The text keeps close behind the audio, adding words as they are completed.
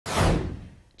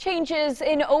Changes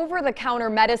in over-the-counter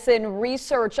medicine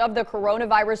research of the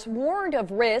coronavirus warned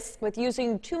of risks with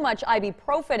using too much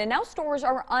ibuprofen, and now stores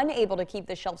are unable to keep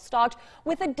the shelf stocked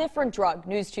with a different drug.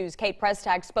 News 2's Kate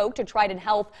Prestag spoke to Trident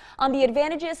Health on the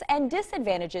advantages and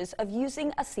disadvantages of using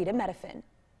acetaminophen.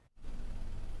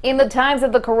 In the times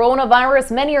of the coronavirus,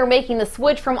 many are making the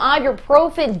switch from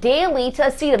ibuprofen daily to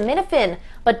acetaminophen,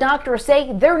 but doctors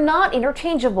say they're not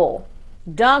interchangeable.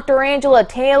 Dr. Angela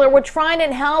Taylor with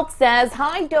Trident Health says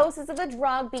high doses of the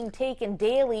drug being taken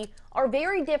daily are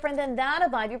very different than that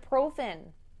of ibuprofen.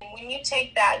 When you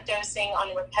take that dosing on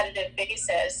a repetitive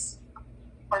basis,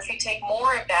 or if you take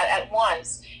more of that at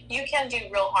once, you can do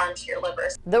real harm to your liver.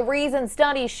 The reason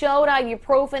studies showed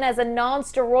ibuprofen as a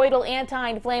non-steroidal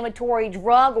anti-inflammatory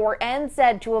drug, or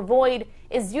NSAID, to avoid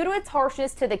is due to its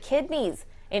harshness to the kidneys,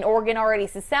 an organ already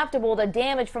susceptible to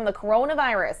damage from the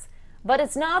coronavirus. But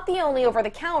it's not the only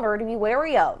over-the-counter to be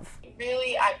wary of.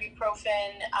 Really,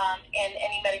 ibuprofen and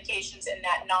any medications in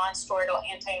that non-steroidal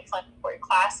anti-inflammatory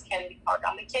class can be hard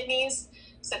on the kidneys,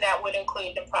 so that would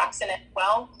include naproxen as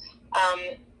well.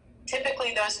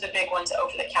 Typically, those are the big ones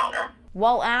over the counter.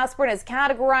 While aspirin is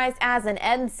categorized as an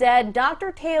NSAID,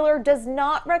 Dr. Taylor does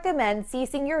not recommend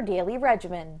ceasing your daily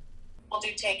regimen. We'll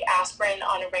do take aspirin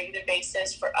on a regular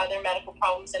basis for other medical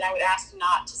problems, and I would ask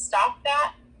not to stop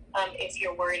that if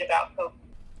you're worried about COVID.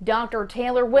 Dr.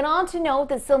 Taylor went on to note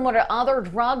that similar to other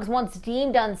drugs once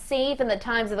deemed unsafe in the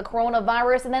times of the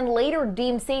coronavirus and then later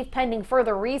deemed safe pending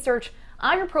further research,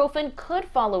 ibuprofen could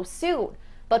follow suit.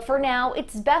 But for now,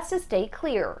 it's best to stay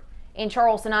clear. In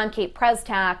Charleston, I'm Kate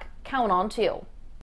Prestag. Count on 2.